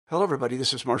Hello, everybody.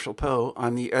 This is Marshall Poe.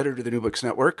 I'm the editor of the New Books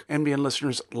Network. NBN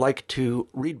listeners like to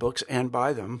read books and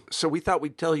buy them. So we thought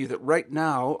we'd tell you that right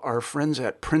now, our friends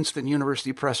at Princeton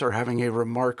University Press are having a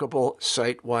remarkable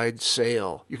site-wide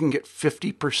sale. You can get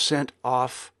 50%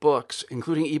 off books,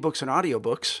 including ebooks and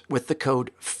audiobooks, with the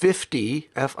code 50,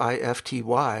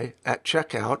 F-I-F-T-Y, at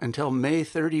checkout until May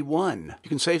 31. You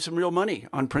can save some real money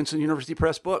on Princeton University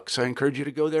Press books. I encourage you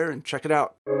to go there and check it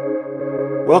out.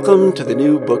 Welcome to the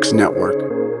New Books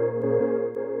Network.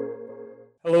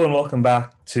 Hello and welcome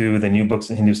back to the New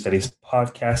Books in Hindu Studies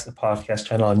podcast, the podcast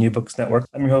channel on New Books Network.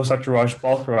 I'm your host, Dr. Raj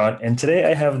Balkaran, and today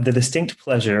I have the distinct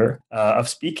pleasure of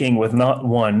speaking with not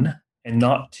one and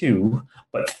not two,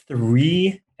 but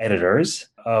three editors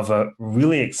of a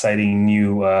really exciting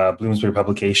new Bloomsbury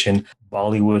publication,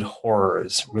 Bollywood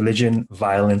Horrors, Religion,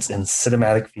 Violence, and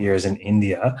Cinematic Fears in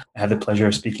India. I have the pleasure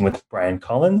of speaking with Brian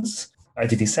Collins,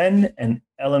 Aditi Sen, and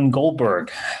Ellen Goldberg.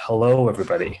 Hello,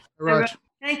 everybody. Raj.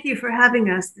 Thank you for having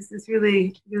us. This is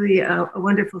really a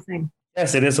wonderful thing.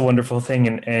 Yes, it is a wonderful thing.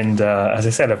 And as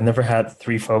I said, I've never had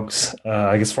three folks,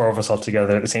 I guess four of us all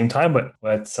together at the same time,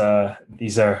 but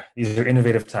these are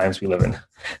innovative times we live in.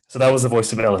 So that was the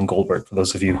voice of Ellen Goldberg, for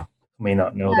those of you who may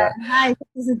not know that. Hi,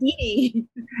 this is Aditi.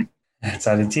 It's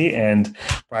Aditi. And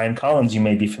Brian Collins, you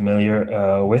may be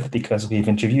familiar with because we've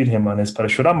interviewed him on his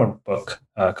Parashurama book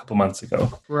a couple months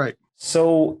ago. Right.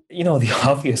 So, the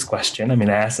obvious question,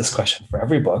 I ask this question for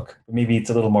every book, but maybe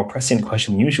it's a little more prescient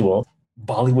question than usual.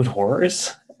 Bollywood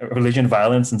Horrors, Religion,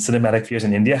 Violence, and Cinematic Fears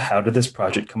in India. How did this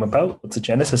project come about? What's the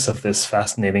genesis of this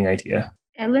fascinating idea?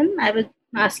 Ellen, I would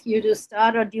ask you to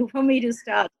start, or do you want me to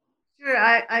start?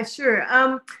 Sure, sure.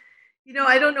 I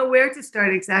don't know where to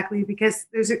start exactly because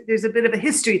there's a bit of a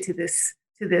history to this.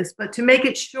 But to make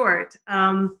it short,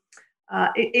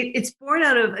 it's born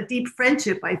out of a deep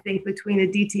friendship, I think, between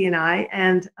Aditi and I.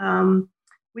 And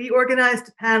we organized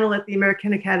a panel at the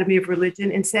American Academy of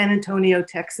Religion in San Antonio,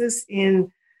 Texas,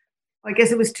 in, I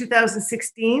guess it was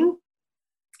 2016,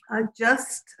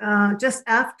 just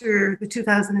after the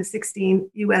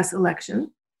 2016 U.S.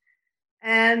 election.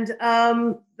 And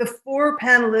the four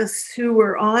panelists who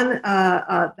were on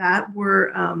that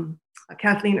were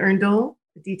Kathleen Erndl,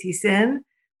 Aditi Sen,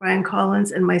 Brian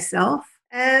Collins, and myself.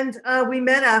 And we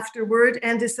met afterward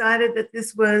and decided that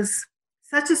this was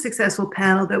such a successful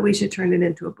panel that we should turn it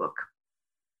into a book.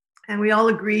 And we all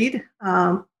agreed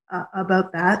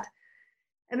about that.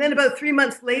 And then about 3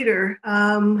 months later,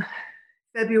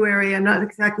 February, I'm not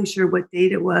exactly sure what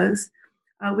date it was,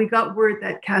 we got word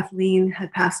that Kathleen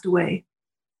had passed away.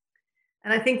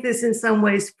 And I think this in some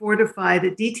ways fortified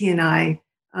Aditi and I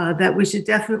that we should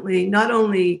definitely not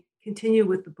only continue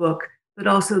with the book, but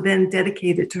also then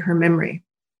dedicate it to her memory.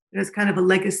 It was kind of a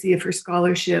legacy of her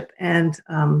scholarship and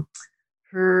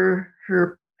her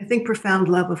I think, profound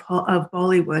love of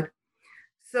Bollywood.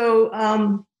 So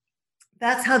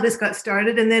that's how this got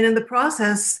started. And then in the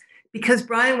process, because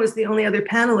Brian was the only other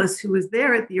panelist who was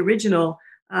there at the original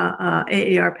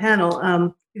AAR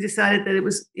panel, we decided that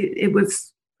it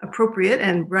was appropriate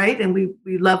and right, and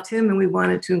we loved him and we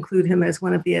wanted to include him as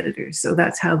one of the editors. So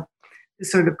that's how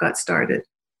this sort of got started.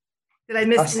 Did I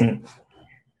miss anything?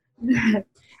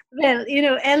 Well,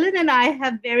 Ellen and I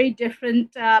have very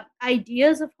different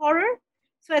ideas of horror.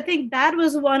 So I think that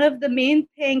was one of the main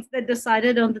things that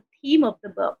decided on the theme of the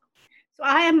book. So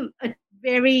I am a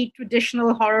very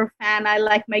traditional horror fan. I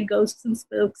like my ghosts and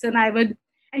spooks, and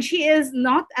she is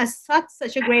not as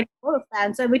such a great horror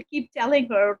fan. So I would keep telling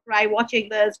her, try watching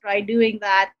this, try doing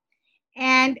that.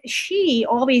 And she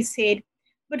always said,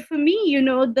 but for me,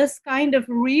 this kind of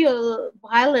real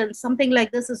violence, something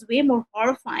like this is way more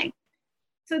horrifying.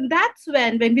 So that's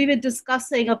when we were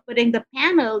discussing of putting the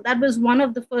panel, that was one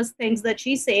of the first things that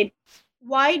she said,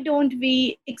 why don't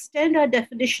we extend our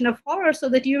definition of horror so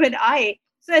that you and I,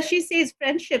 so as she says,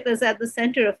 friendship is at the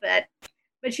center of it.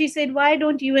 But she said, why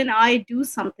don't you and I do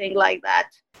something like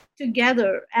that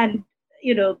together and,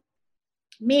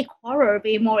 make horror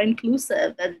way more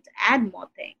inclusive and add more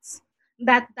things.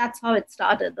 That's how it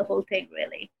started, the whole thing,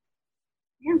 really.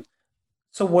 Yeah.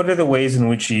 So what are the ways in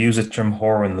which you use the term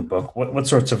horror in the book? What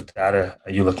sorts of data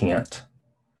are you looking at?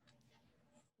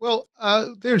 Well,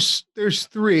 there's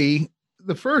three.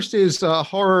 The first is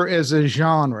horror as a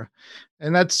genre,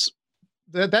 and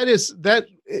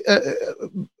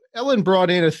Ellen brought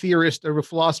in a theorist, a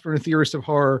philosopher and a theorist of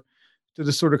horror to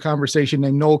the sort of conversation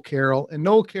named Noel Carroll. And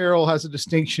Noel Carroll has a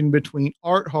distinction between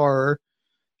art horror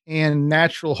and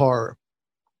natural horror.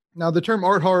 Now, the term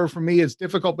art horror for me is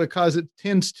difficult because it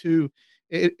tends to,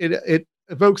 it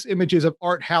evokes images of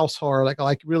art house horror,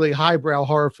 like really highbrow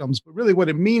horror films. But really what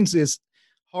it means is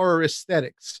horror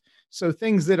aesthetics. So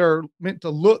things that are meant to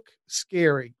look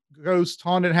scary, ghosts,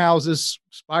 haunted houses,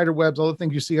 spider webs, all the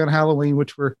things you see on Halloween,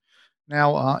 which we're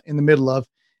now in the middle of.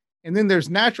 And then there's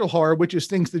natural horror, which is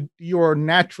things that you are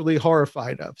naturally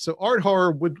horrified of. So art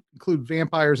horror would include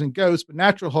vampires and ghosts, but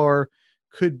natural horror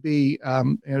could be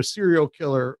serial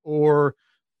killer or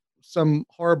some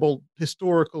horrible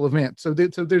historical event. So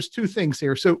there's two things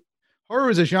here. So horror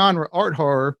is a genre. Art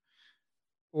horror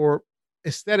or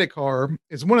aesthetic horror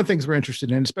is one of the things we're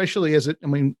interested in, especially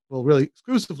really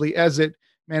exclusively as it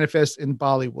manifests in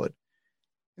Bollywood.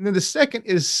 And then the second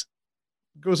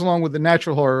goes along with the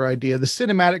natural horror idea, the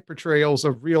cinematic portrayals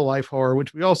of real life horror,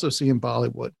 which we also see in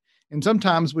Bollywood, and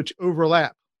sometimes which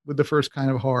overlap with the first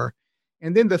kind of horror.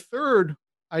 And then the third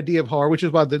idea of horror, which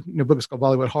is why the book is called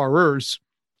Bollywood Horrors,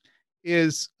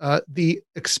 is the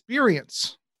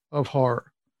experience of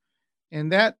horror.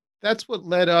 And that's what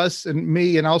led us and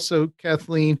me and also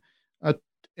Kathleen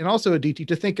and also Aditi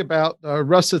to think about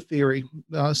rasa theory,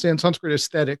 Sanskrit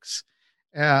aesthetics,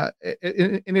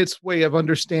 in its way of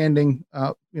understanding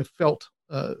felt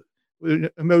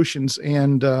emotions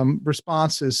and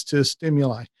responses to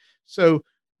stimuli. So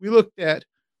we looked at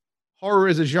horror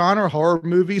as a genre, horror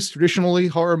movies, traditionally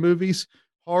horror movies,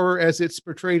 horror as it's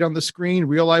portrayed on the screen,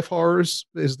 real life horrors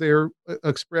as they're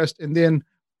expressed, and then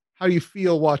how you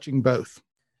feel watching both.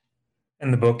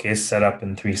 And the book is set up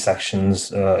in 3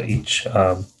 sections, each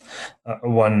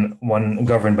one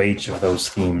governed by each of those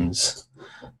themes.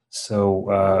 So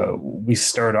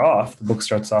the book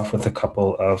starts off with a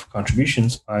couple of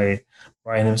contributions by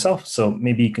Brian himself. So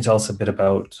maybe you can tell us a bit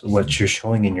about what you're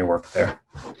showing in your work there.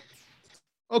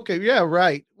 Okay, yeah,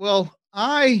 right. Well,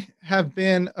 I have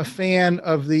been a fan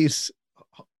of these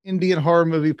Indian horror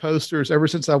movie posters ever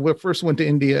since I first went to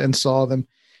India and saw them.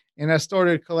 And I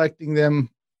started collecting them.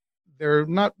 There's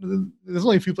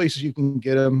only a few places you can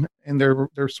get them, and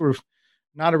they're sort of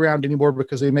not around anymore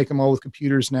because they make them all with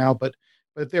computers now, but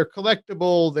they're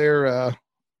collectible.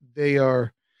 They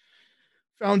are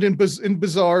found in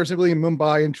bazaars, really in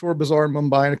Mumbai, in Chor Bazaar in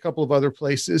Mumbai, and a couple of other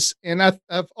places. And I've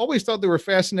always thought they were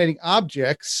fascinating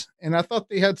objects, and I thought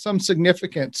they had some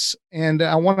significance, and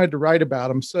I wanted to write about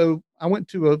them. So I went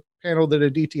to a panel that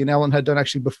Aditi and Ellen had done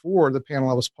actually before the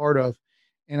panel I was part of.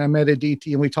 And I met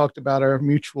Aditi and we talked about our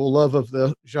mutual love of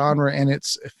the genre and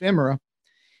its ephemera.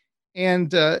 And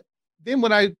then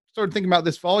when I started thinking about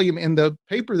this volume and the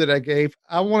paper that I gave,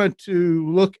 I wanted to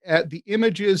look at the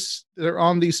images that are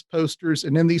on these posters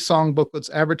and in these song booklets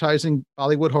advertising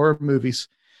Bollywood horror movies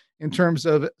in terms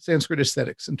of Sanskrit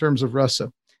aesthetics, in terms of rasa.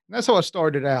 And that's how I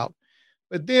started out.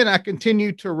 But then I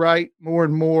continued to write more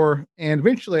and more. And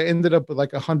eventually I ended up with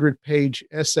like 100-page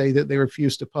essay that they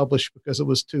refused to publish because it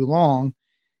was too long.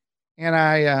 And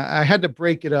I had to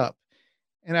break it up.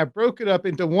 And I broke it up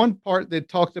into one part that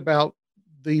talked about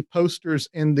the posters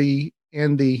and the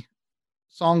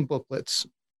song booklets,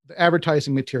 the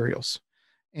advertising materials,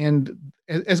 and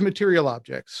as material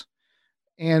objects,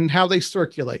 and how they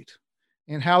circulate,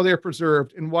 and how they're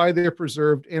preserved, and why they're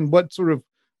preserved, and what sort of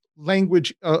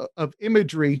language of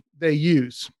imagery they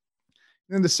use.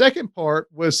 And then the second part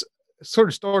was sort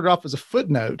of started off as a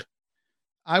footnote.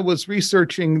 I was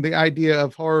researching the idea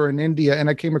of horror in India, and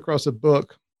I came across a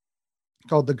book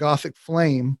called The Gothic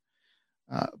Flame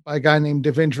by a guy named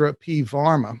Devendra P.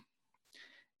 Varma.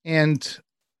 And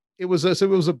it was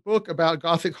a book about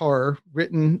Gothic horror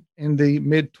written in the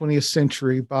mid-20th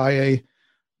century by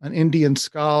an Indian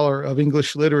scholar of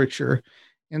English literature.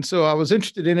 And so I was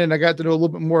interested in it, and I got to know a little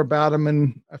bit more about him,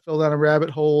 and I fell down a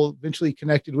rabbit hole, eventually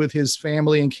connected with his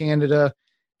family in Canada,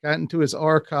 got into his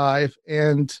archive,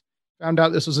 and found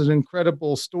out this was an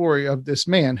incredible story of this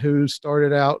man who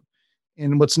started out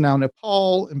in what's now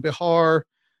Nepal and Bihar,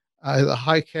 the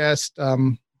high caste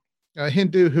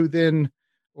Hindu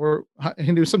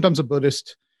Hindu, sometimes a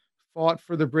Buddhist, fought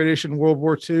for the British in World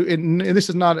War II. And this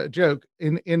is not a joke,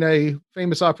 in a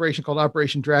famous operation called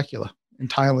Operation Dracula in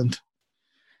Thailand.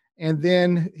 And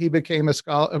then he became a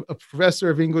professor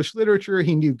of English literature.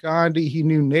 He knew Gandhi. He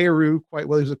knew Nehru quite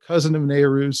well. He was a cousin of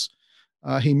Nehru's.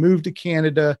 He moved to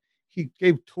Canada. He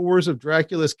gave tours of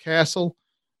Dracula's castle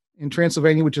in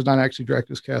Transylvania, which is not actually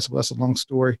Dracula's castle. That's a long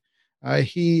story.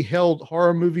 He held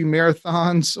horror movie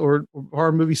marathons or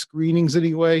horror movie screenings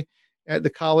anyway at the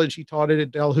college he taught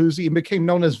at Dalhousie, and became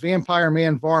known as Vampire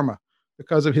Man Varma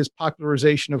because of his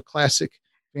popularization of classic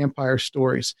vampire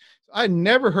stories. I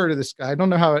never heard of this guy. I don't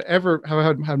know how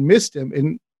I missed him.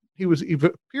 And he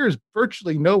appears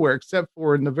virtually nowhere except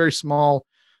for in the very small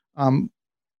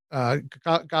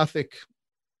Gothic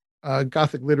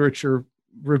literature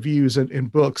reviews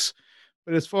and books.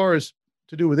 But as far as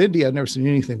to do with India, I've never seen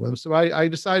anything with him. So I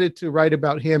decided to write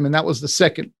about him. And that was the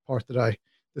second part that I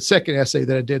the second essay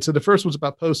that I did. So the first one's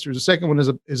about posters. The second one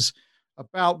is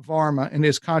about Varma and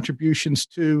his contributions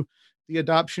to the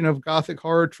adoption of Gothic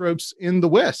horror tropes in the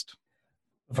West.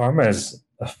 Varma is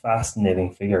a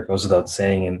fascinating figure, goes without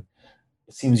saying, and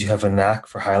it seems you have a knack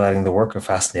for highlighting the work of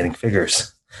fascinating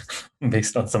figures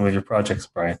based on some of your projects,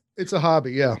 Brian. It's a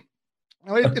hobby, yeah.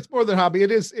 It's more than a hobby.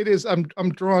 It is. I'm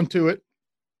drawn to it,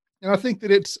 and I think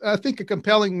that I think a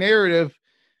compelling narrative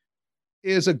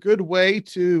is a good way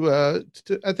to.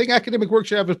 I think academic work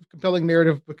should have a compelling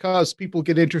narrative because people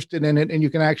get interested in it, and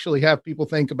you can actually have people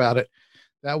think about it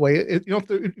that way.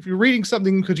 If you're reading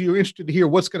something because you're interested to hear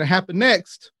what's going to happen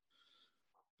next,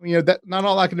 that not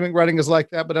all academic writing is like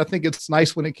that, but I think it's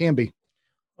nice when it can be.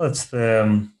 Well, it's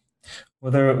the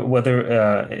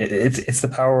it's the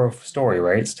power of story,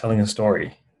 right? It's telling a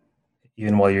story,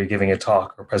 even while you're giving a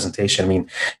talk or presentation. I mean,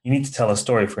 you need to tell a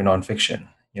story for nonfiction.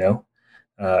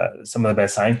 Some of the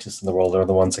best scientists in the world are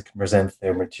the ones that can present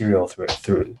their material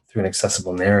through an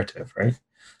accessible narrative, right?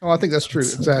 Oh, I think that's true.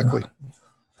 Exactly.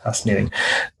 Fascinating.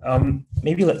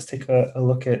 Maybe let's take a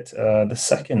look at the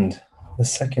second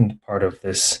part of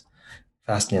this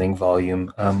fascinating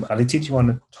volume. Aditi, do you want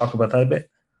to talk about that a bit?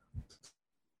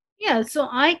 Yeah, so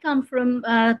I come from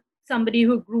somebody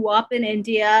who grew up in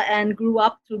India and grew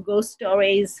up through ghost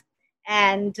stories.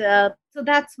 And so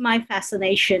that's my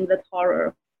fascination with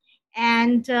horror.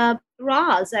 And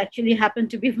Raz actually happened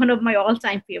to be one of my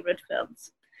all-time favorite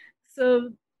films.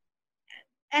 So,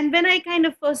 and when I kind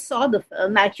of first saw the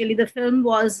film, actually, the film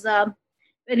was, when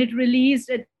it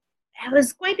released, it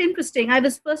was quite interesting. I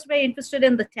was first very interested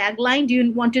in the tagline, "Do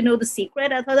you want to know the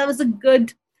secret?" I thought that was a good,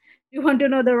 "Do you want to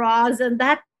know the Raz?" And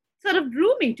that sort of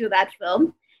drew me to that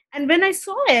film. And when I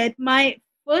saw it, my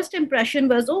first impression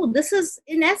was, oh, this is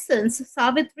in essence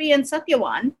Savitri and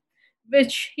Satyavan,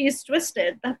 which he's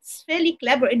twisted. That's fairly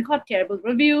clever. It got terrible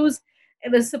reviews.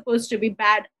 It was supposed to be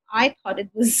bad. I thought it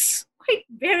was quite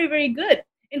very, very good.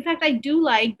 In fact, I do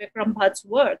like Vikram Bhatt's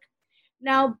work.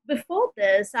 Now, before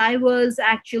this, I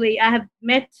have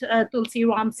met Tulsi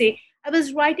Ramsey. I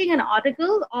was writing an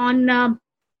article on,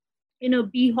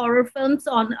 B horror films,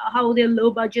 on how they're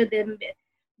low budget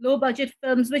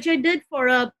films, which I did for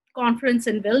a conference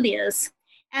in Vilnius.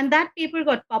 And that paper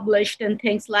got published and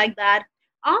things like that.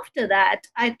 After that,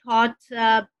 I thought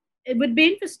it would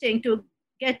be interesting to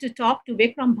get to talk to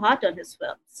Vikram Bhatt on his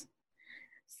films.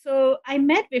 So I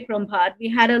met Vikram Bhatt. We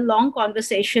had a long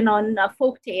conversation on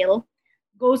folktale,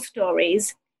 ghost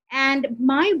stories. And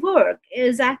my work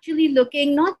is actually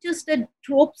looking not just at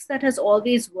tropes that has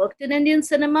always worked in Indian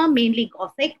cinema, mainly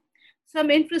Gothic. So I'm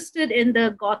interested in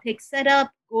the Gothic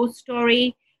setup, ghost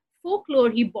story, folklore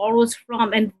he borrows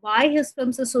from, and why his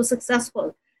films are so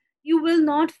successful. You will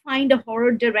not find a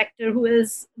horror director who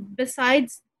is,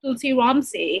 besides Tulsi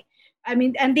Ramsey,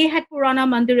 and they had Purana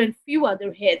Mandir and few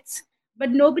other hits, but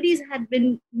nobody's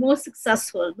been more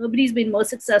successful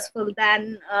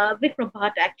than Vikram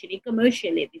Bhatt, actually,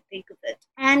 commercially, if you think of it.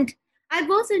 And I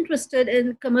was interested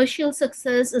in commercial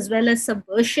success as well as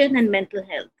subversion and mental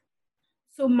health.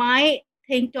 So my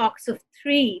thing talks of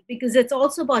three, because it's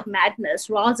also about madness.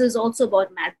 Raz is also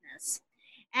about madness.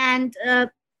 And I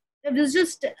was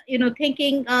just,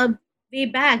 thinking way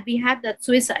back, we had that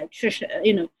suicide,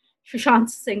 Sushant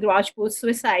Singh Rajput's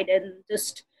suicide,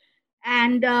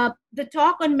 and the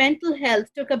talk on mental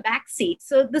health took a backseat.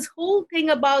 So this whole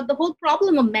thing about the whole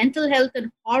problem of mental health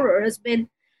and horror has been,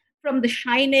 from The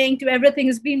Shining to everything,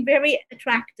 has been very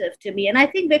attractive to me. And I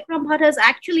think Vikram Bhatt has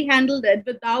actually handled it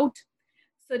without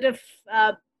sort of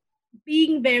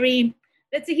being very,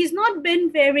 let's say, he's not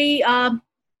been very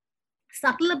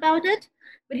subtle about it,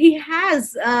 but he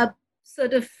has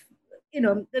sort of,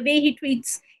 the way he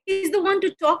treats, he's the one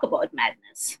to talk about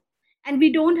madness. And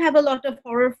we don't have a lot of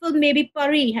horror film. Maybe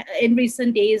Pari in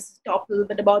recent days talked a little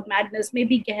bit about madness,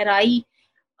 maybe Gehrai.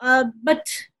 But,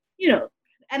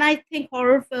 and I think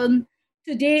horror film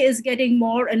today is getting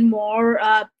more and more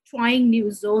trying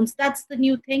new zones. That's the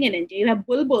new thing in India. You have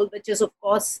Bulbul, which is, of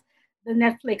course, the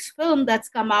Netflix film that's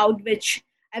come out, which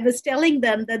I was telling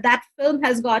them that film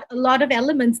has got a lot of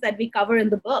elements that we cover in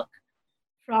the book,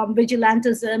 from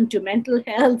vigilantism to mental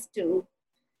health to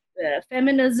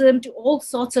feminism to all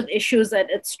sorts of issues that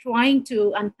it's trying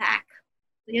to unpack.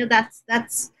 So,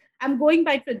 that's I'm going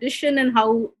by tradition, and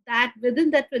how that within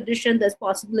that tradition there's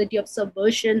possibility of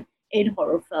subversion in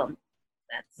horror film.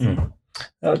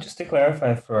 Now, just to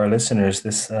clarify for our listeners,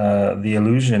 this the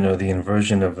illusion or the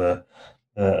inversion of the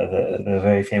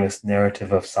very famous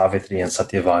narrative of Savitri and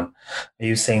Satyavan. Are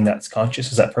you saying that's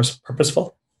conscious? Is that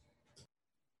purposeful?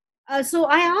 So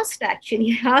I asked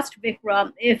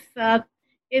Vikram if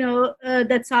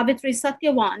that Savitri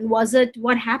Satyavan? Was it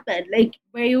what happened? Like,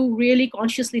 were you really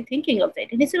consciously thinking of it?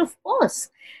 And he said, of course.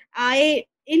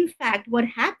 In fact, what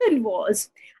happened was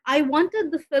I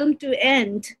wanted the film to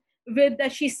end with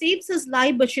that she saves his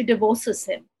life, but she divorces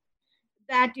him.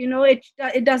 That,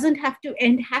 it doesn't have to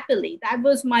end happily. That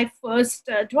was my first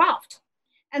draft.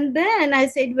 And then I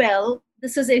said, well,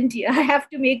 this is India. I have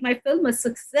to make my film a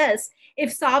success.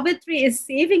 If Savitri is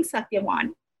saving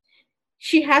Satyavan,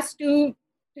 she has to,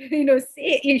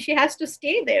 she has to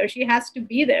stay there. She has to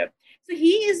be there. So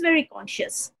he is very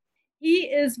conscious. He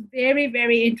is very,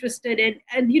 very interested in,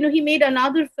 and, he made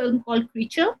another film called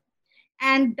Creature.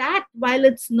 And that, while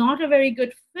it's not a very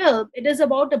good film, it is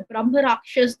about a Brahma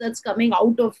Rakshas that's coming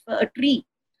out of a tree.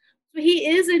 So he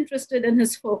is interested in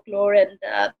his folklore, and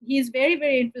he's very,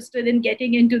 very interested in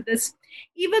getting into this.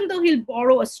 Even though he'll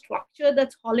borrow a structure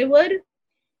that's Hollywood,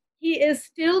 he is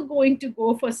still going to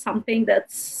go for something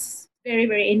that's very,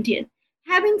 very Indian.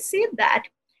 Having said that,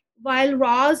 while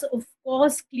Raz, of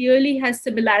course, clearly has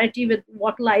similarity with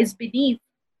What Lies Beneath,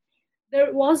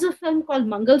 there was a film called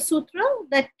Mangal Sutra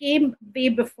that came way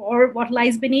before What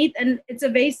Lies Beneath, and it's a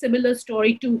very similar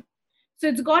story too. So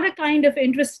it's got a kind of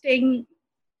interesting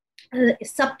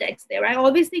subtext there. I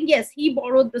always think, yes, he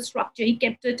borrowed the structure. He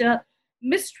kept it a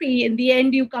mystery. In the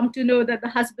end, you come to know that the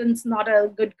husband's not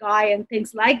a good guy and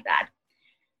things like that.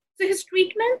 So his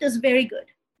treatment is very good.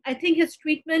 I think his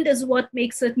treatment is what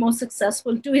makes it more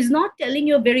successful too. He's not telling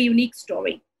you a very unique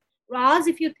story. Raz,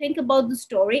 if you think about the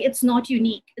story, it's not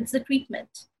unique. It's the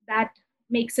treatment that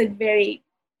makes it very,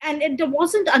 and it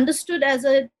wasn't understood as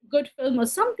a good film or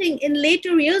something. In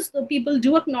later years, though, people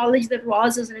do acknowledge that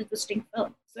Raz is an interesting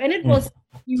film. So, and it was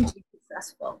hugely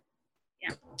successful.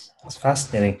 Yeah. That's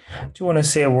fascinating. Do you want to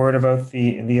say a word about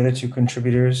the other two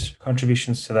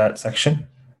contributions to that section?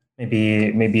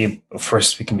 Maybe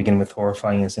first we can begin with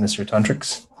Horrifying and Sinister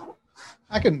Tantrics.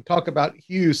 I can talk about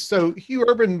Hughes. So Hugh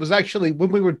Urban was actually,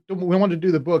 when we wanted to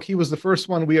do the book, he was the first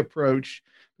one we approached,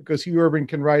 because Hugh Urban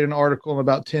can write an article in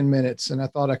about 10 minutes. And I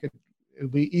thought it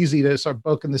would be easy to start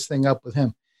bulking this thing up with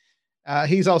him.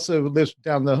 He's also lives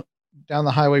down the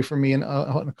highway from me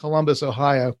in Columbus,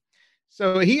 Ohio.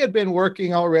 So he had been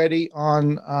working already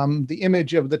on the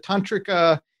image of the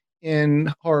Tantrika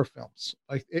in horror films,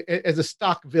 like as a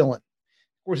stock villain.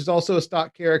 Of course, he's also a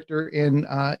stock character in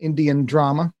Indian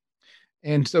drama.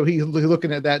 And so he's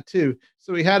looking at that too.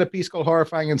 So he had a piece called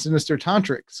Horrifying and Sinister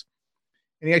Tantrics.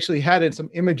 And he actually had some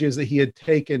images that he had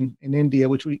taken in India,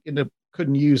 which we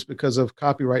couldn't use because of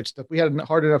copyright stuff. We had a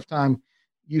hard enough time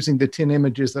using the 10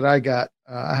 images that I got.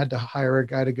 I had to hire a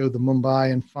guy to go to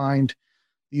Mumbai and find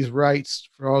these rights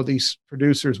for all these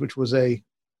producers, which was a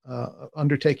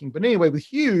undertaking. But anyway, with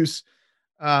Hughes,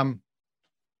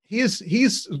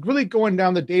 he's really going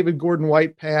down the David Gordon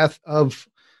White path of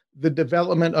the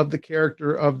development of the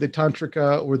character of the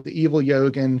Tantrika or the evil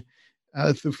yogin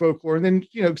through folklore, and then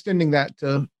extending that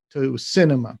to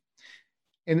cinema.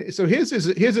 And so his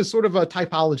is sort of a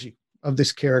typology of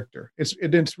this character.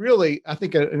 It's really, I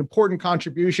think, an important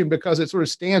contribution, because it sort of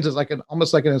stands as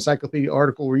almost like an encyclopedia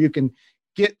article where you can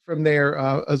get from there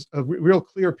a real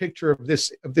clear picture of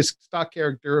this stock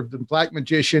character of the black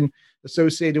magician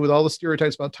associated with all the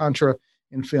stereotypes about Tantra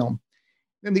in film.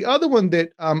 And the other one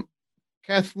that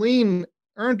Kathleen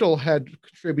Erndl had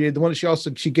contributed, the one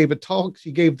that she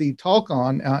gave the talk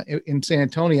on in San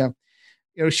Antonio.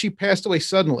 She passed away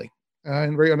suddenly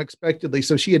and very unexpectedly,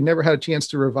 so she had never had a chance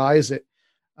to revise it.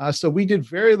 So we did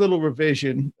very little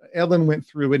revision. Ellen went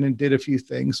through it and did a few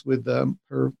things with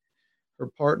her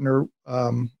partner,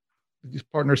 his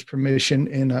partner's permission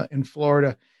in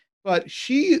Florida. But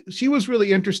she was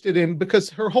really interested in,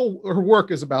 because her work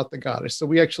is about the goddess. So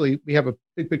we have a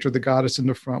big picture of the goddess in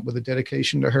the front with a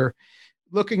dedication to her,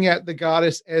 looking at the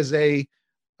goddess as a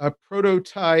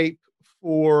prototype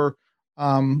for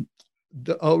a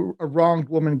wronged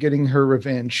woman getting her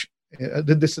revenge.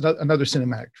 This is another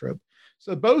cinematic trope.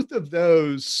 So both of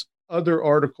those other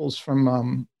articles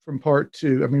from part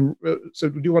two. I mean, so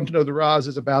do you want to know the Raz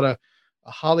is about a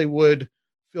Hollywood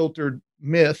filtered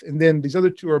myth, and then these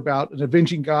other two are about an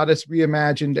avenging goddess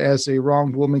reimagined as a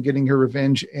wronged woman getting her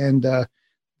revenge, and the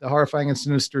horrifying and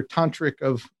sinister tantric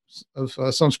of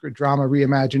Sanskrit drama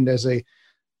reimagined as a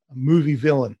movie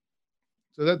villain.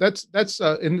 So that's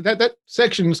and that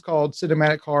section is called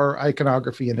Cinematic Horror,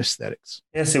 Iconography, and Aesthetics.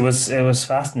 Yes, it was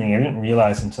fascinating. I didn't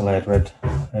realize until I had read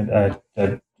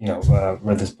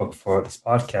this book for this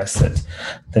podcast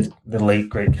that the late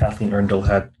great Kathleen Erndl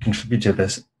had contributed to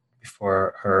this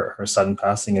before her sudden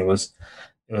passing. It was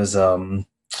really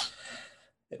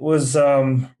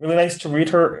nice to read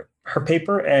her her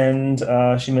paper, and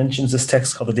she mentions this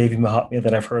text called the Devi Mahatmya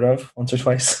that I've heard of once or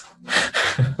twice.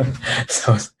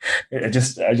 So I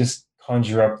just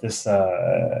conjure up this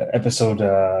episode,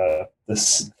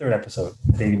 this third episode,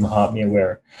 Devi Mahatmya,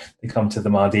 where they come to the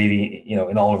Mahadevi,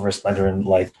 in all of her splendor, and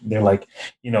they're like,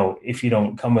 if you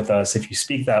don't come with us, if you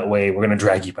speak that way, we're going to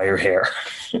drag you by your hair.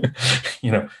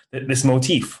 This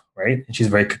motif, right? And she's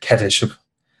very coquettish,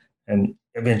 and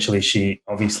eventually she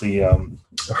obviously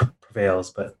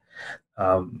prevails, but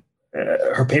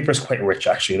her paper is quite rich,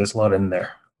 actually. There's a lot in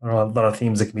there, a lot of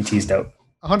themes that can be teased out.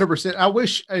 100%. I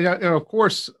wish, of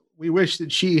course, we wish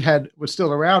that she was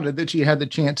still around and that she had the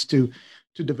chance to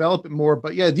develop it more.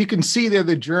 But yeah, you can see there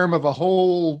the germ of a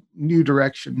whole new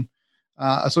direction,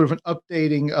 a sort of an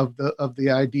updating of the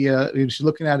idea. She's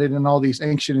looking at it in all these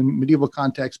ancient and medieval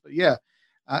contexts. But yeah,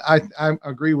 I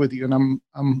agree with you, and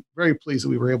I'm very pleased that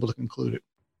we were able to conclude it.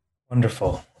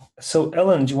 Wonderful. So,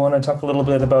 Ellen, do you want to talk a little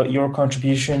bit about your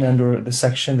contribution and/or the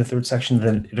third section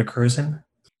that it occurs in?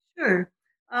 Sure.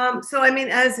 So,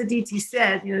 as Aditi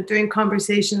said, during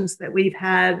conversations that we've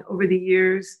had over the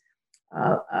years,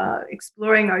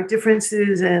 exploring our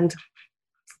differences and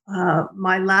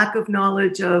my lack of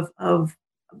knowledge of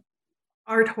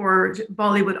art horror,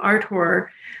 Bollywood art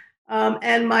horror,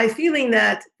 and my feeling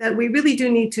that we really do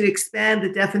need to expand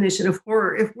the definition of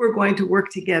horror if we're going to work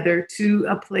together to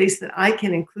a place that I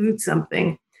can include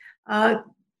something,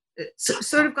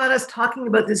 sort of got us talking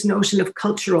about this notion of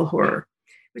cultural horror,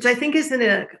 which I think is in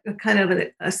a kind of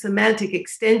a semantic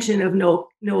extension of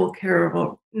Noel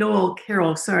Carroll,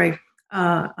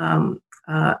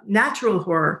 natural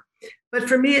horror. But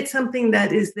for me, it's something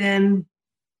that is then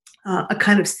a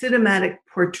kind of cinematic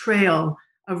portrayal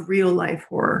of real life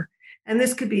horror. And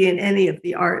this could be in any of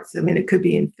the arts. It could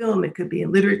be in film, it could be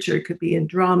in literature, it could be in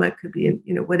drama, it could be in,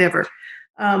 whatever.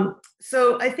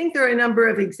 So I think there are a number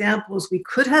of examples we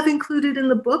could have included in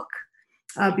the book.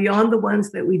 Beyond the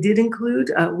ones that we did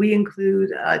include, we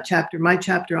include my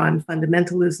chapter on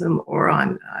fundamentalism or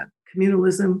on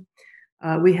communalism.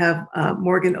 We have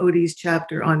Morgan Odie's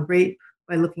chapter on rape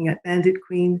by looking at Bandit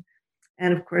Queen.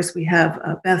 And of course, we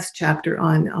have Beth's chapter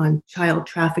on child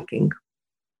trafficking.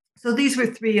 So these were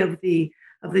three of the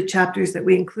chapters that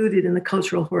we included in the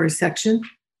cultural horror section.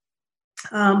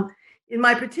 In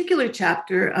my particular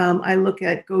chapter, I look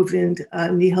at Govind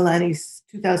Nihalani's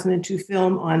 2002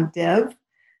 film on Dev.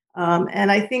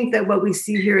 And I think that what we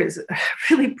see here is a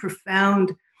really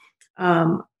profound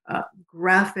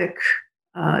graphic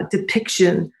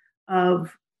depiction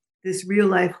of this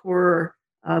real-life horror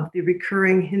of the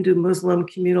recurring Hindu-Muslim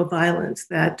communal violence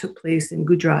that took place in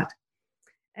Gujarat.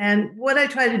 And what I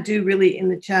try to do really in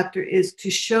the chapter is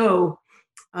to show,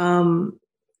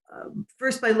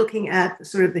 first by looking at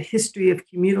sort of the history of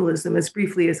communalism as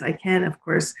briefly as I can, of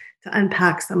course, to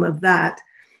unpack some of that,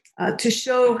 to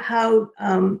show how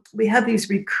we have these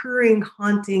recurring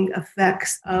haunting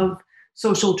effects of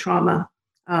social trauma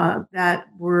that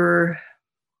were,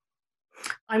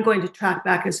 I'm going to track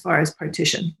back as far as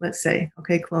partition, let's say,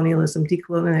 okay, colonialism,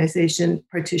 decolonization,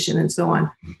 partition, and so on.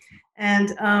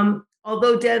 And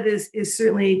although Dev is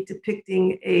certainly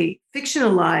depicting a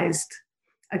fictionalized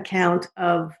account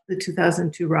of the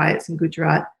 2002 riots in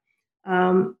Gujarat,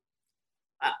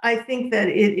 I think that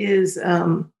it is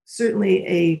certainly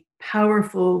a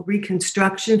powerful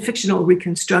fictional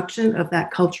reconstruction of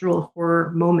that cultural horror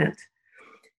moment.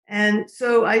 And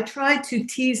so I tried to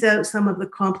tease out some of the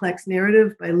complex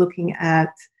narrative by looking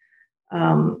at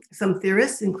some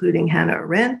theorists, including Hannah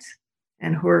Arendt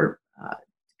and her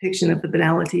depiction of the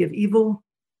banality of evil.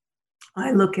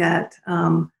 I look at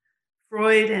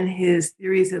Freud and his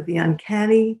theories of the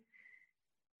uncanny.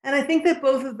 And I think that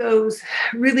both of those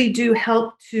really do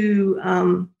help to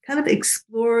kind of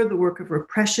explore the work of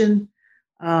repression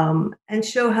and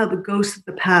show how the ghosts of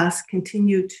the past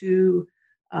continue to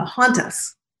haunt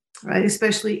us, right?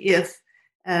 Especially if,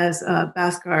 as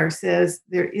Bhaskar says,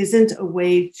 there isn't a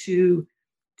way to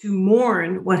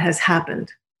mourn what has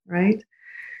happened, right?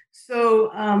 So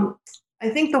I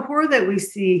think the horror that we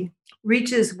see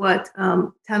reaches what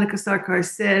Tanaka Sarkar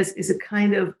says is a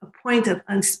kind of a point of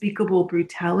unspeakable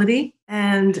brutality.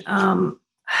 And I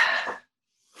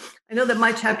know that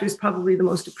my chapter is probably the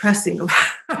most depressing of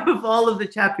all of the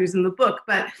chapters in the book,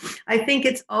 but I think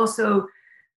it's also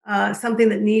something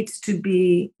that needs to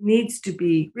be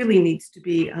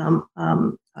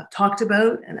talked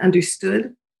about and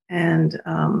understood and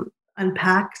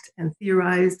unpacked and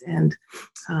theorized and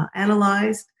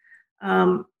analyzed.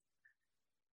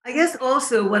 I guess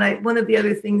also one of the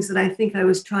other things that I think I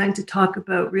was trying to talk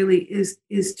about really is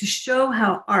to show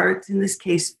how art, in this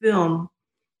case film,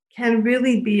 can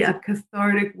really be a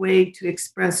cathartic way to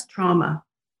express trauma.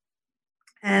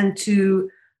 and to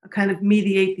kind of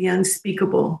mediate the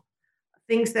unspeakable,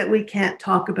 things that we can't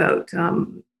talk about.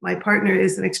 My partner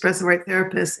is an expressive art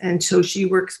therapist, and so she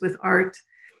works with art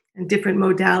and different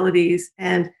modalities.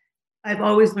 And I've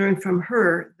always learned from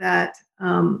her that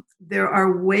there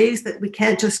are ways that we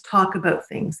can't just talk about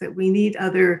things, that we need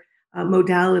other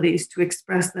modalities to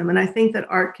express them. And I think that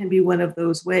art can be one of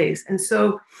those ways. And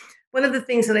so one of the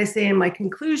things that I say in my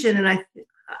conclusion, and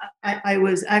I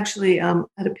was actually at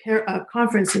a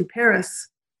conference in Paris,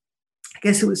 I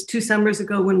guess it was 2 summers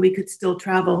ago when we could still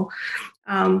travel.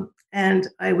 And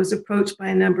I was approached by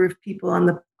a number of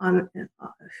people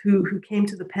who came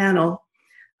to the panel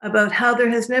about how there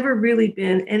has never really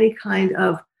been any kind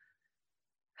of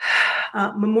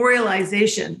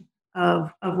memorialization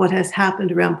of what has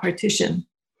happened around partition.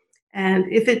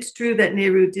 And if it's true that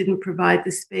Nehru didn't provide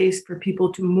the space for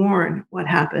people to mourn what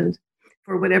happened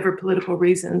for whatever political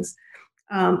reasons,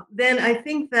 then I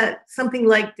think that something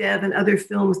like Dev and other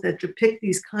films that depict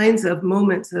these kinds of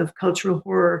moments of cultural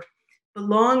horror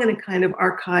belong in a kind of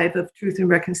archive of truth and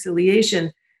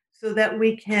reconciliation, so that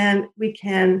we can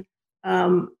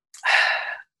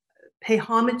pay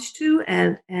homage to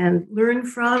and learn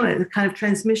from a kind of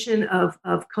transmission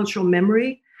of cultural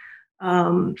memory,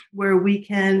 where we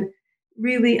can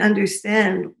really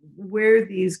understand where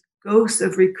these ghosts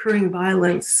of recurring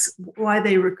violence, why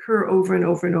they recur over and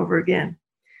over and over again.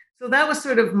 So that was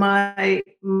sort of my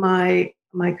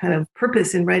kind of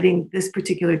purpose in writing this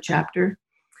particular chapter.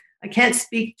 I can't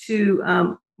speak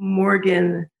to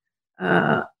Morgan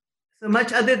so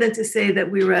much, other than to say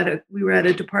that we were at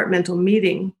a departmental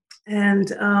meeting,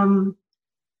 and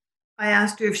I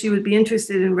asked her if she would be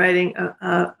interested in writing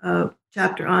a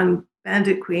chapter on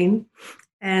Bandit Queen,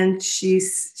 and she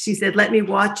said, "Let me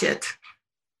watch it."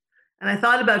 And I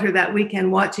thought about her that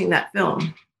weekend watching that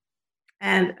film,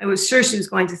 and I was sure she was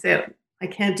going to say, "I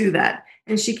can't do that."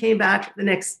 And she came back the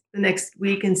next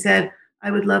week and said, "I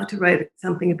would love to write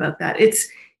something about that." It's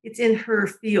in her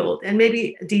field, and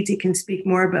maybe Aditi can speak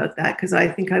more about that, because I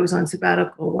think I was on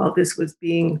sabbatical while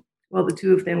the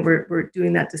two of them were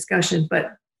doing that discussion.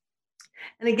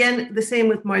 And again, the same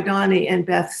with Mardani and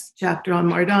Beth's chapter on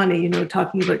Mardani,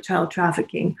 talking about child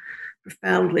trafficking,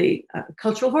 profoundly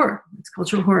cultural horror. It's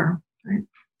cultural horror, right?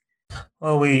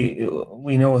 Well,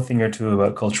 we know a thing or two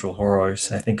about cultural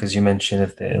horrors. I think, as you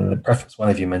mentioned in the preface, one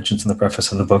of you mentions in the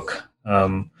preface of the book,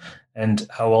 and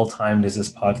how well timed is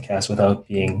this podcast without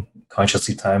being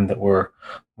consciously timed, that we're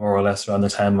more or less around the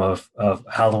time of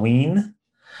Halloween,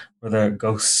 where the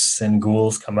ghosts and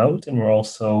ghouls come out, and we're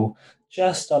also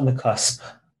just on the cusp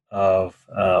of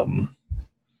a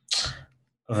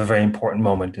very important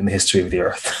moment in the history of the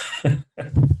Earth,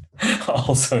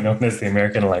 also known as the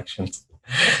American elections.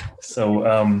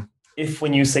 So if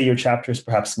when you say your chapter is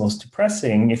perhaps the most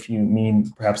depressing, if you mean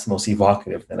perhaps the most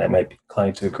evocative, then I might be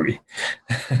inclined to agree.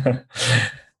 It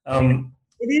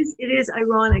is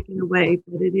ironic in a way,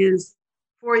 but it is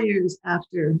 4 years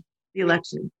after the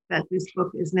election that this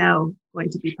book is now going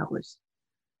to be published.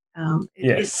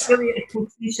 It's really a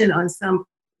completion on some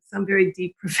very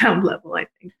deep, profound level, I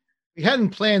think. We hadn't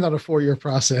planned on a 4-year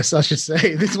process, I should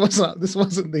say. This wasn't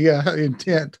the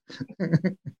intent.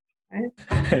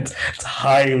 It's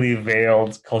highly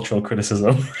veiled cultural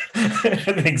criticism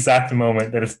at the exact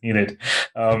moment that it's needed.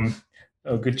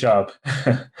 Good job.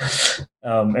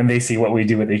 And they see what we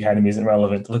do at the Academy isn't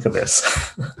relevant. Look at this.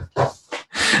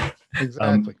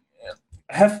 Exactly.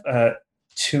 I have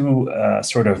two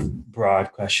sort of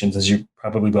broad questions. As you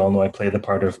probably well know, I play the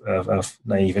part of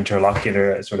naive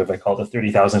interlocutor, sort of, I call it the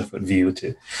 30,000-foot view,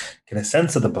 to get a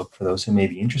sense of the book for those who may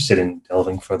be interested in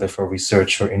delving further for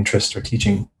research or interest or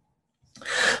teaching.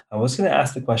 I was going to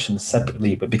ask the question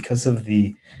separately, but because of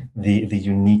the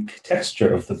unique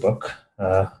texture of the book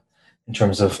in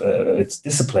terms of its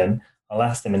discipline, I'll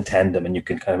ask them in tandem, and you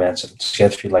can kind of answer them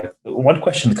together if you like. One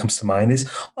question that comes to mind is,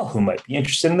 well, who might be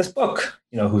interested in this book?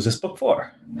 Who's this book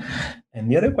for? And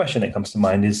the other question that comes to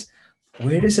mind is,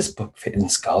 where does this book fit in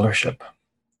scholarship?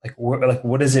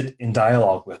 What is it in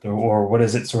dialogue with, or what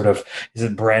is it sort of? Is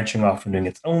it branching off and doing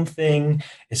its own thing?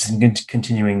 Is it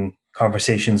continuing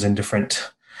conversations in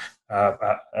different,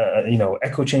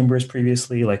 echo chambers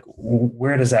previously?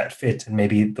 Where does that fit? And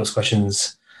maybe those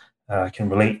questions can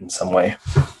relate in some way.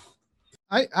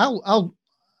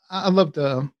 I'd love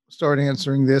to start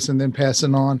answering this and then pass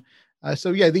it on.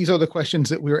 These are the questions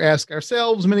that we were asked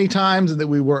ourselves many times, and that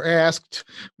we were asked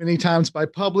many times by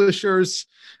publishers.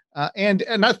 And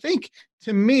I think,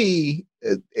 to me,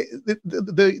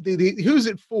 the who's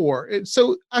it for?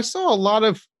 So I saw a lot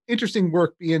of interesting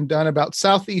work being done about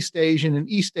Southeast Asian and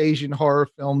East Asian horror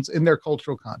films in their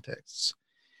cultural contexts.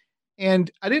 And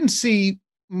I didn't see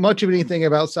much of anything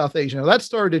about South Asia. Now, that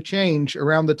started to change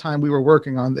around the time we were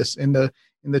working on this in the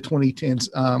 2010s,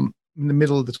 in the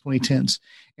middle of the 2010s,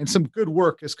 and some good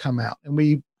work has come out, and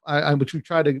which we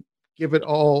try to give it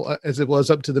all as it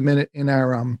was up to the minute in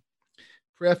our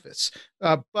preface.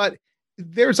 But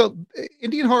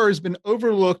Indian horror has been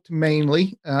overlooked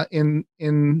mainly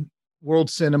in world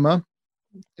cinema.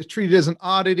 It's treated as an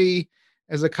oddity,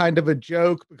 as a kind of a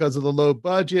joke because of the low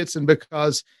budgets and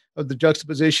because of the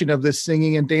juxtaposition of the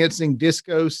singing and dancing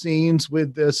disco scenes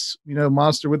with this,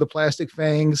 monster with the plastic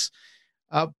fangs.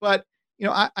 But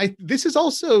this is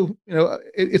also,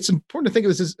 it's important to think of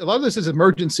this as a lot of this is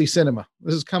emergency cinema.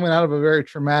 This is coming out of a very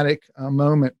traumatic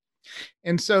moment.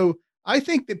 And so I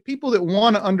think that people that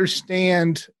want to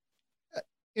understand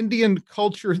Indian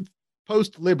culture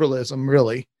post-liberalism,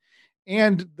 really,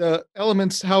 and the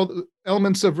elements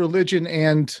of religion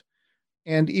and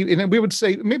we would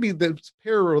say maybe the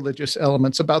para-religious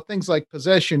elements about things like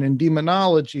possession and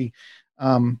demonology,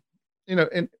 and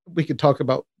we could talk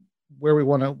about where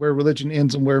religion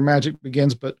ends and where magic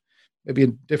begins, but maybe a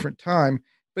different time.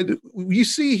 But you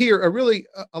see here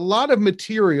a lot of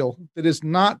material that has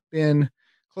not been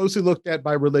closely looked at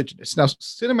by religionists. Now,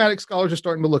 cinematic scholars are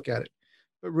starting to look at it,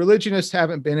 but religionists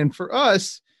haven't been. And for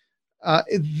us,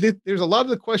 there's a lot of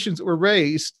the questions that were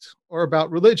raised are about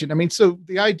religion. I mean, so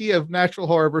the idea of natural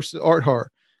horror versus art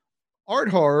horror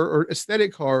or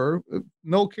aesthetic horror,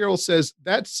 Noel Carroll says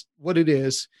that's what it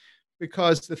is,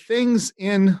 because the things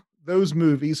in those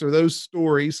movies or those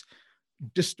stories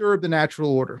disturb the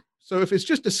natural order. So if it's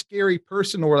just a scary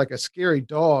person or like a scary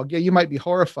dog, yeah, you might be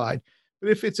horrified. But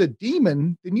if it's a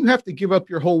demon, then you have to give up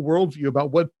your whole worldview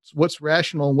about what's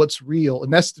rational and what's real.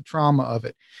 And that's the trauma of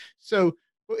it. So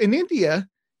in India,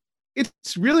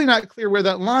 it's really not clear where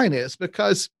that line is,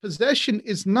 because possession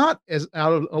is not as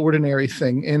out of ordinary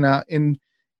thing in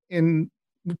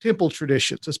temple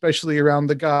traditions, especially around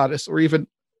the goddess or even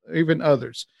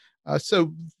others.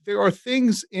 So there are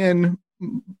things in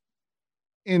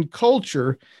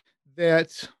culture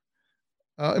that,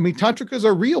 tantrikas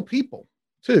are real people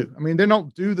too. I mean, they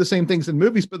don't do the same things in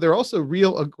movies, but they're also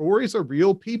real. Agoris are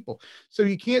real people. So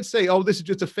you can't say, oh, this is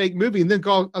just a fake movie, and then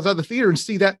go outside the theater and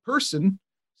see that person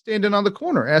standing on the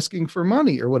corner asking for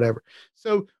money or whatever.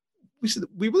 So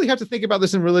we really have to think about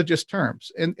this in religious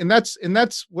terms. And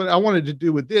that's what I wanted to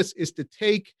do with this, is to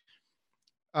take,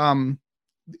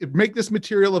 make this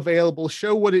material available,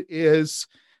 show what it is,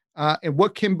 and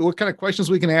what kind of questions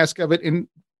we can ask of it, and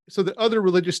so that other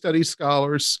religious studies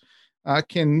scholars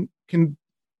can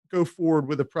go forward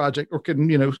with a project, or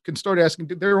can start asking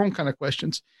their own kind of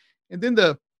questions. And then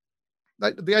the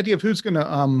idea of who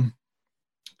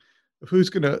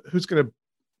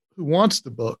wants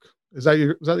the book, is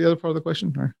that the other part of the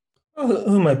question? Or? Well,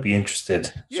 who might be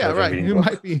interested? Yeah, right. Who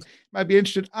might be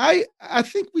interested? I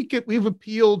think we've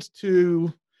appealed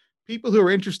to people who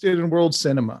are interested in world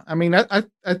cinema. I mean,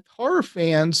 horror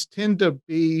fans tend to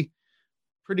be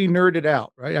pretty nerded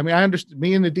out, right? I mean, I understand,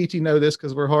 me and the DT know this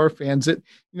because we're horror fans. That,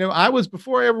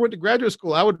 before I ever went to graduate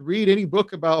school, I would read any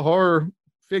book about horror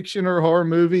fiction or horror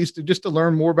movies to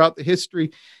learn more about the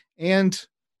history and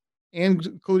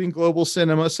including global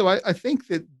cinema. So I think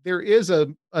that there is a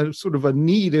sort of a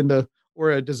need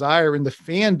or a desire in the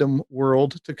fandom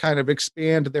world to kind of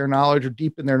expand their knowledge or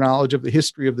deepen their knowledge of the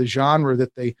history of the genre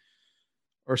that they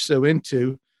are so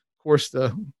into. Of course,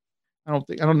 I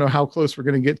don't know how close we're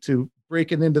going to get to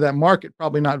breaking into that market.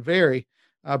 Probably not very.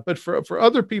 But for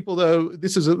other people, though,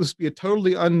 this would be a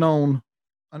totally unknown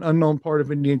part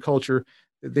of Indian culture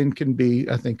that then can be,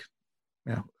 I think,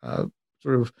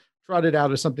 sort of trotted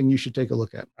out as something you should take a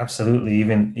look at. Absolutely.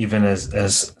 Even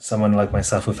as someone like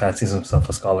myself who fancies himself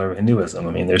a scholar of Hinduism,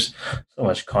 I mean, there's so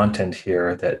much content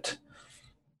here that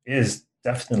is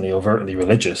definitely overtly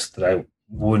religious that I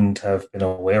wouldn't have been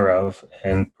aware of,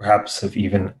 and perhaps might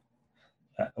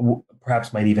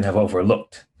even have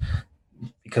overlooked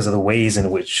because of the ways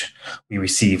in which we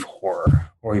receive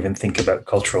horror or even think about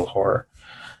cultural horror.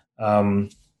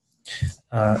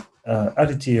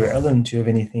 Aditi or Ellen, do you have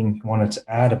anything you wanted to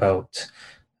add about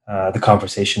the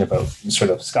conversation about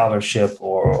sort of scholarship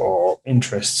or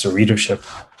interests or readership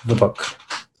of the book?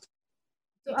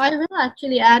 So I will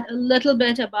actually add a little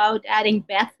bit about adding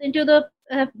Beth into the.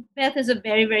 Beth is a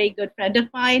very, very good friend of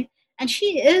mine, and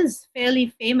she is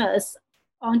fairly famous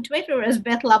on Twitter as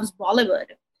Beth Loves Bollywood.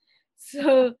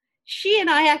 So she and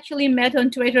I actually met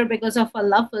on Twitter because of her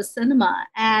love for cinema,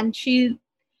 and she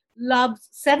loves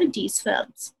 70s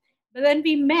films. But then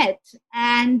we met,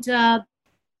 and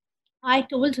I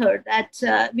told her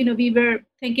that, we were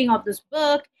thinking of this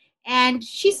book, and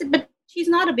she said, but she's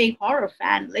not a big horror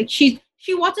fan. Like she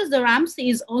watches the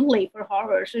Ramsays only for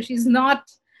horror. So she's not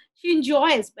she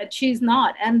enjoys, but she's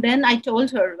not. And then I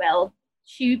told her, well,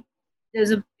 you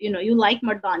like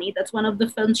Mardani. That's one of the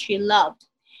films she loved.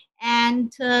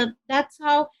 And that's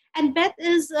how, and Beth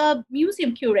is a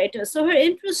museum curator. So her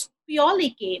interest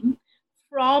purely came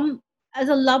from as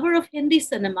a lover of Hindi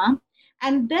cinema.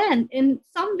 And then in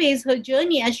some ways, her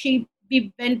journey as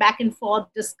we went back and forth,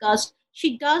 discussed,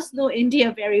 she does know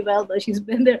India very well, though she's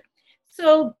been there.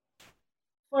 So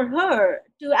for her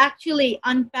to actually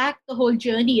unpack the whole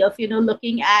journey of,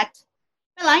 looking at,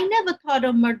 well, I never thought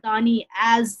of Mardani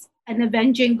as an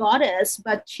avenging goddess,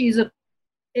 but she's a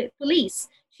police,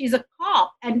 she's a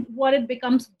cop, and what it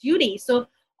becomes duty. So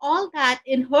all that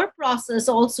in her process,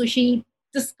 also she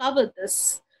discovered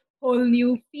this whole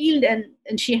new field,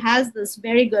 and she has this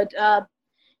very good,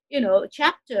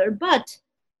 chapter. But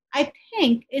I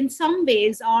think in some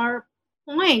ways our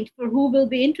point for who will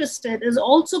be interested is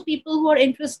also people who are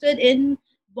interested in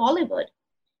Bollywood.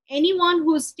 Anyone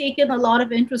who's taken a lot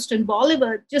of interest in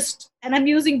Bollywood, and I'm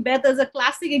using Beth as a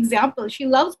classic example, she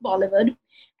loves Bollywood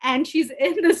and she's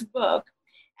in this book.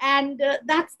 And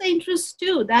that's the interest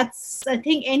too. That's, I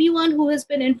think, anyone who has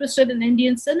been interested in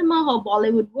Indian cinema, how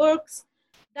Bollywood works,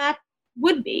 that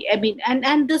would be. I mean,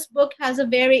 and this book has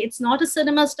it's not a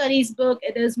cinema studies book.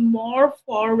 It is more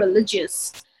for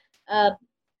religious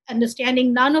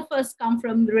understanding. None of us come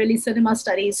from really cinema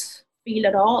studies field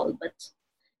at all, but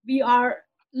we are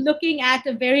looking at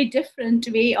a very different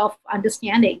way of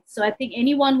understanding. So I think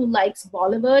anyone who likes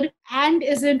Bollywood and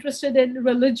is interested in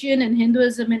religion and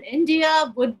Hinduism in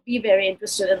India would be very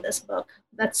interested in this book.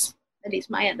 That's at least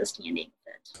my understanding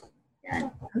of it. Yeah.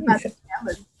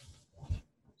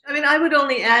 I mean, I would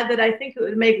only add that I think it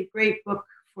would make a great book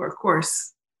for a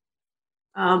course.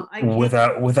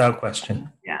 Without question.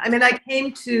 Yeah, I mean, I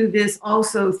came to this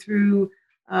also through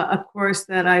a course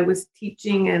that I was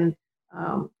teaching, and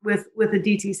with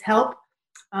Aditi's help.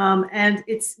 And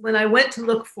it's when I went to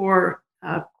look for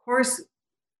course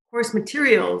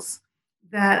materials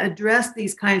that address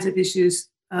these kinds of issues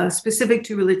specific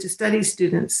to religious studies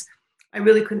students, I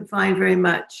really couldn't find very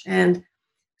much. And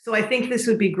so I think this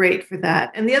would be great for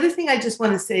that. And the other thing I just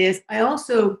want to say is I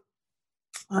also,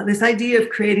 this idea of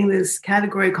creating this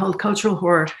category called cultural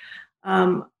horror,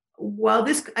 while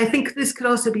I think this could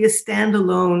also be a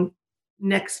standalone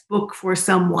next book for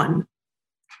someone,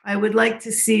 I would like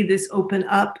to see this open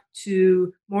up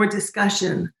to more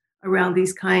discussion around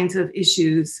these kinds of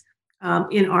issues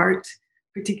in art,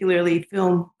 particularly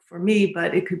film for me,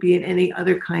 but it could be in any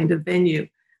other kind of venue.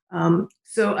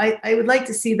 So I would like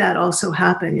to see that also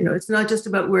happen. It's not just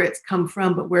about where it's come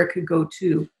from, but where it could go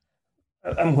to.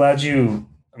 I'm glad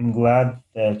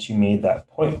that you made that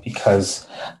point, because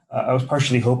I was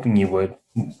partially hoping you would.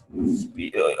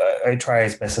 I try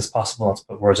as best as possible not to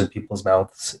put words in people's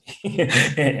mouths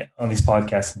on these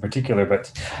podcasts in particular,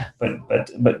 but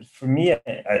for me,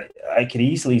 I could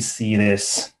easily see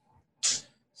this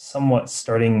somewhat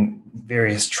starting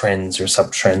various trends or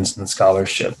sub-trends in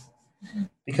scholarship,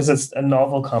 because it's a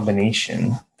novel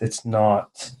combination that's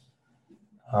not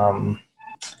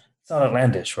not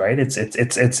outlandish, right? It's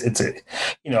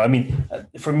I mean,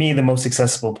 for me, the most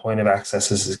accessible point of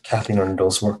access is Kathleen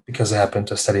Arundel's work, because I happen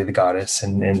to study the goddess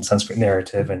in Sanskrit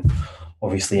narrative, and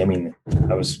obviously, I mean,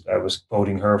 I was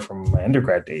quoting her from my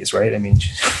undergrad days, right? I mean,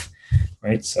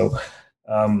 right? So,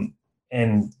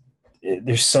 and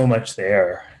there's so much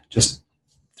there. Just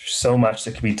there's so much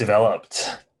that can be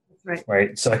developed,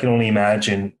 right? So I can only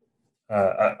imagine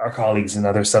our colleagues in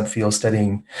other subfields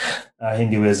studying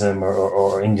Hinduism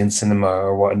or Indian cinema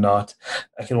or whatnot.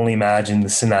 I can only imagine the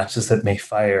synapses that may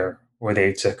fire were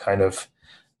they to kind of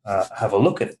have a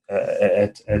look at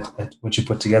what you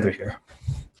put together here.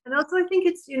 And also, I think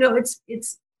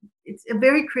it's a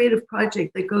very creative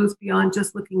project that goes beyond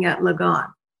just looking at Lagan,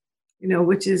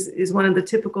 which is one of the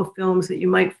typical films that you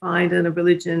might find in a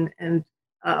religion and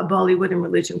a Bollywood and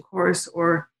religion course,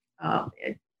 or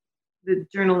the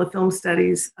Journal of Film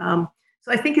Studies. So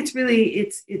I think it's really,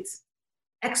 it's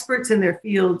experts in their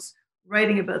fields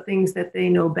writing about things that they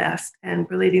know best and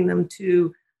relating them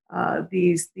to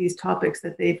these topics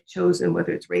that they've chosen,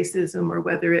 whether it's racism or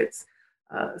whether it's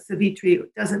Savitri,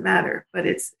 it doesn't matter. But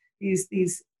it's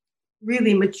these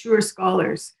really mature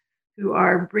scholars who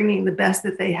are bringing the best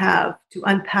that they have to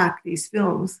unpack these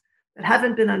films that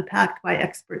haven't been unpacked by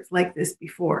experts like this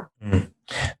before. Mm.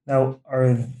 Now,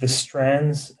 are the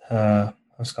strands of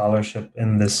scholarship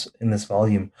in this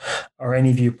volume, are any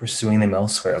of you pursuing them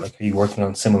elsewhere? Like, are you working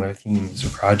on similar themes or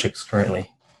projects currently?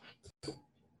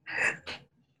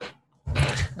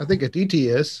 I think Aditi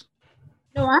is.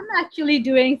 No, I'm actually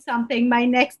doing something. My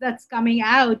next that's coming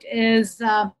out is,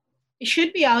 it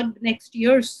should be out next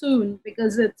year soon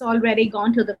because it's already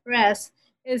gone to the press,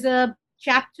 is a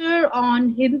chapter on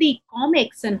Hindi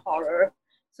comics and horror.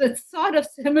 So it's sort of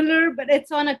similar, but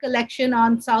it's on a collection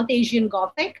on South Asian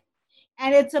Gothic,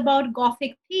 and it's about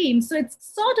Gothic themes. So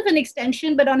it's sort of an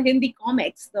extension, but on Hindi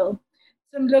comics, though.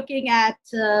 So I'm looking at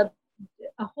a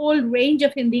whole range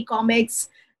of Hindi comics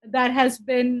that has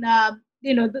been,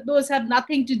 those have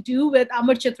nothing to do with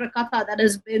Amar Chitrakatha, that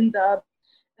has been the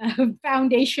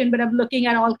foundation, but I'm looking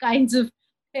at all kinds of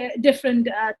different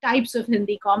types of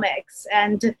Hindi comics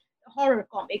and horror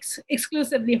comics,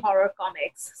 exclusively horror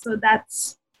comics. So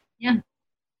that's, yeah.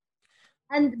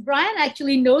 And Brian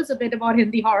actually knows a bit about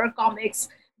Hindi horror comics.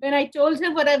 When I told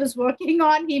him what I was working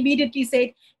on, he immediately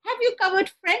said, "Have you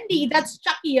covered Friendly? That's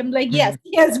Chucky." I'm like, yes,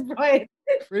 yes, Brian.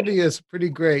 Friendly is pretty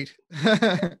great.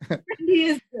 Friendly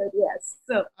is good, yes.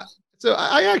 So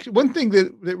I actually, one thing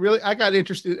that really I got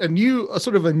interested, a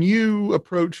sort of a new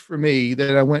approach for me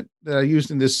that I used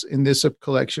in this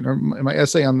collection, or in my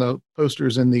essay on the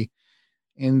posters in the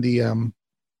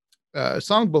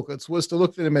song booklets, was to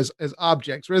look at them as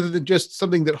objects rather than just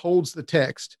something that holds the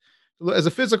text, as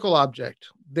a physical object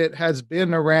that has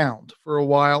been around for a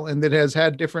while and that has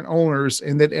had different owners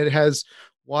and that it has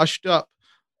washed up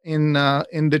in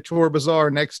the Chor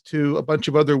Bazaar next to a bunch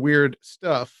of other weird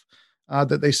stuff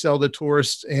that they sell to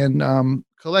tourists and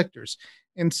collectors.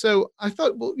 And so I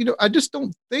thought, well, I just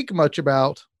don't think much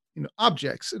about,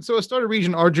 objects. And so I started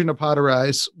reading Arjuna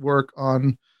Padurai's work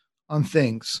on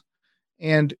things.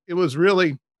 And it was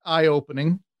really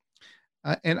eye-opening.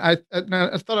 And I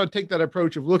thought I'd take that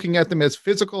approach of looking at them as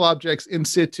physical objects in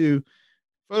situ,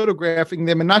 photographing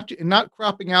them, and not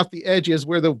cropping out the edges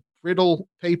where the brittle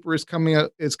paper is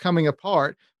coming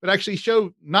apart, but actually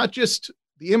show not just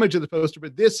the image of the poster,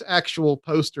 but this actual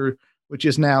poster, which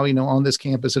is now, on this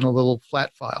campus in a little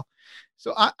flat file.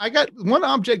 So I got one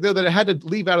object though that I had to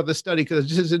leave out of the study because I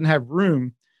just didn't have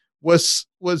room. Was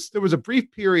there was a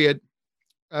brief period,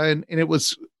 and it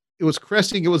was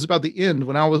cresting. It was about the end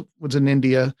when I was in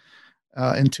India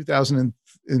in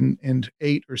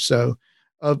 2008 or so,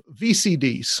 of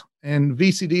VCDs and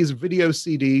VCDs, video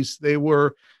CDs. They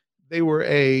were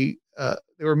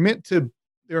meant to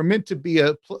be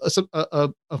a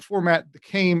format that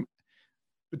came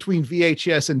between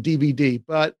VHS and DVD,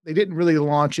 but they didn't really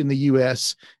launch in the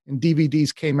US, and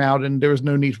DVDs came out and there was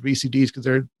no need for VCDs because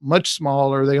they're much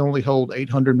smaller. They only hold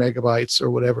 800 megabytes or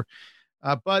whatever.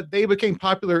 But they became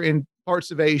popular in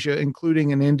parts of Asia,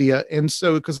 including in India. And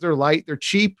so, because they're light, they're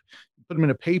cheap, put them in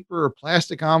a paper or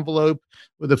plastic envelope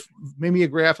with a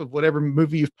mimeograph of whatever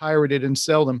movie you've pirated and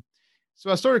sell them.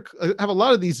 So I have a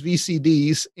lot of these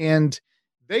VCDs, and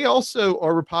they also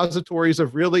are repositories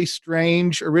of really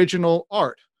strange original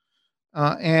art.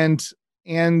 And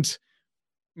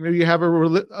you have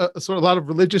a sort of a lot of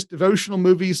religious devotional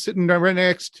movies sitting right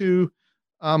next to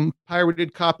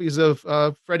pirated copies of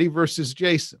Freddy versus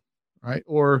Jason, right?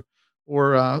 Or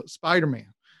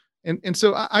Spider-Man. And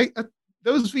so I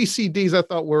those VCDs I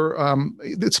thought were,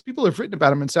 people have written about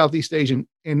them in Southeast Asia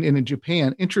and in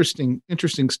Japan. Interesting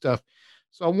stuff.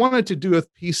 So I wanted to do a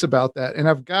piece about that, and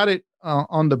I've got it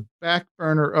on the back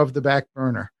burner of the back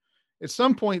burner. At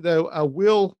some point, though, I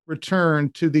will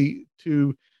return to the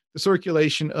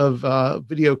circulation of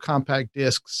video compact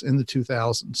discs in the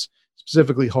 2000s,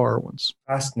 specifically horror ones.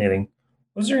 Fascinating.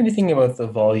 Was there anything about the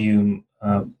volume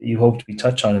you hoped we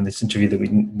touch on in this interview that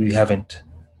we haven't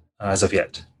as of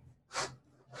yet?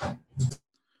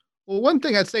 Well, one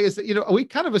thing I'd say is that, we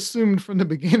kind of assumed from the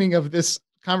beginning of this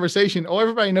conversation,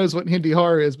 everybody knows what Hindi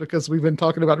horror is because we've been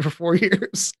talking about it for 4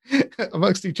 years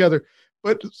amongst each other.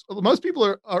 But most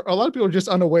people a lot of people are just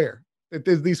unaware that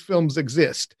these films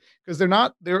exist because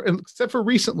they're except for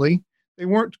recently, they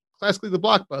weren't classically the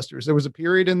blockbusters. There was a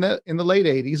period in the late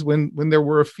 80s when there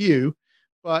were a few,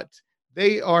 but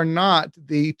they are not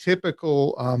the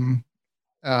typical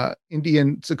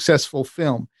Indian successful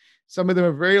film. Some of them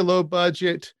are very low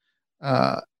budget,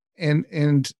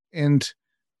 and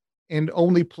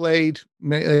only played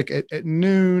like at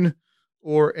noon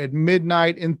or at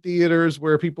midnight in theaters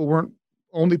where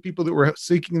only people that were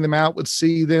seeking them out would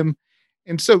see them.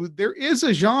 And so there is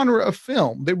a genre of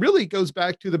film that really goes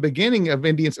back to the beginning of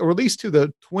Indians, or at least to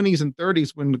the 20s and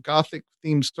 30s when the Gothic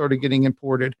themes started getting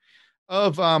imported,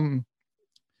 of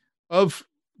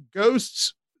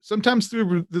ghosts,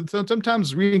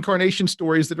 sometimes reincarnation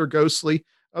stories that are ghostly,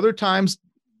 other times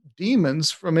demons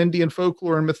from Indian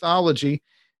folklore and mythology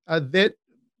that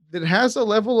has a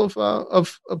level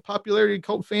of popularity,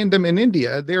 cult fandom in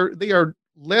India. They are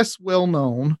less well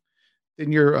known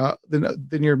than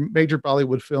your major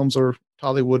Bollywood films or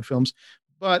Tollywood films,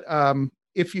 but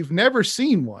if you've never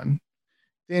seen one,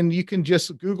 then you can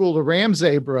just Google the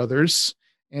Ramsay brothers,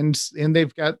 and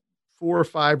they've got 4 or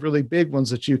 5 really big ones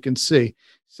that you can see.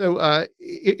 So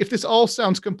if this all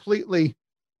sounds completely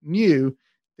new,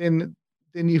 then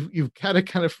you've got to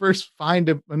kind of first find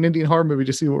an Indian horror movie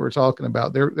to see what we're talking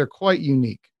about. They're quite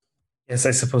unique. Yes,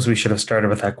 I suppose we should have started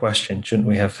with that question, shouldn't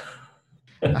we have?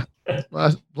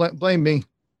 Well, blame me.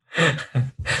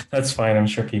 That's fine. I'm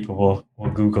sure people will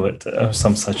Google it,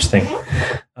 some such thing.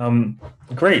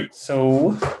 Great.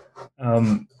 So,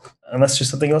 unless there's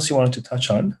something else you wanted to touch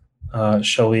on,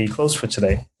 shall we close for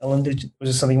today? Ellen, was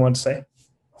there something you wanted to say?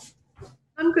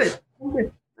 I'm good.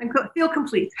 I feel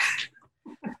complete.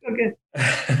 Okay.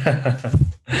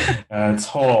 It's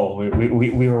whole.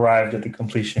 We arrived at the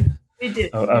completion. We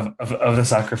did. Of the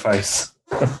sacrifice.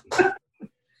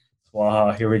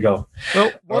 Wow, here we go.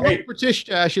 Well, one right.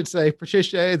 Patricia, I should say,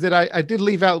 Patricia, that I did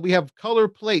leave out. We have color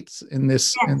plates in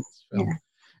this, yes. in this film. Yeah.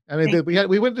 I mean,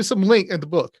 we went to some link at the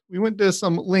book. We went to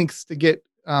some links to get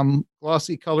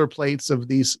glossy color plates of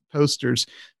these posters,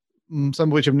 some of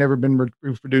which have never been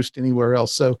reproduced anywhere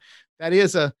else. So that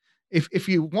is if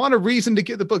you want a reason to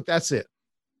get the book, that's it.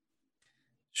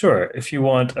 Sure. If you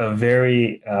want a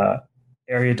very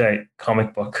erudite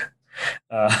comic book,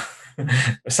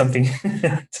 something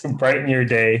to brighten your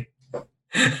day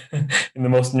in the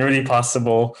most nerdy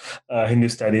possible Hindu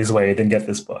studies way, then get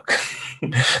this book.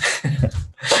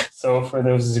 So for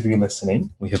those of you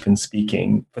listening, we have been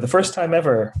speaking for the first time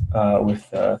ever with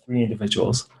 3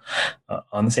 individuals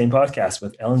on the same podcast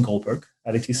with Ellen Goldberg,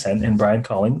 Aditi Sen, and Brian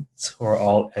Collins, who are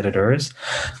all editors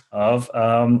of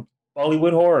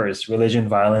Bollywood Horrors, Religion,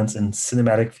 Violence, and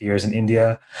Cinematic Fears in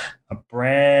India, a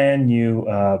brand new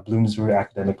Bloomsbury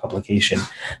academic publication.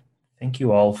 Thank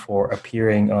you all for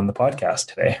appearing on the podcast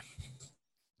today.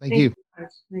 Thank you.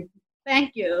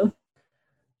 Thank you.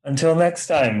 Until next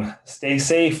time, stay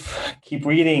safe, keep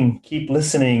reading, keep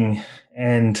listening,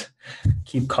 and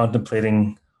keep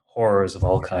contemplating horrors of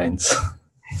all kinds.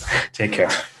 Take care.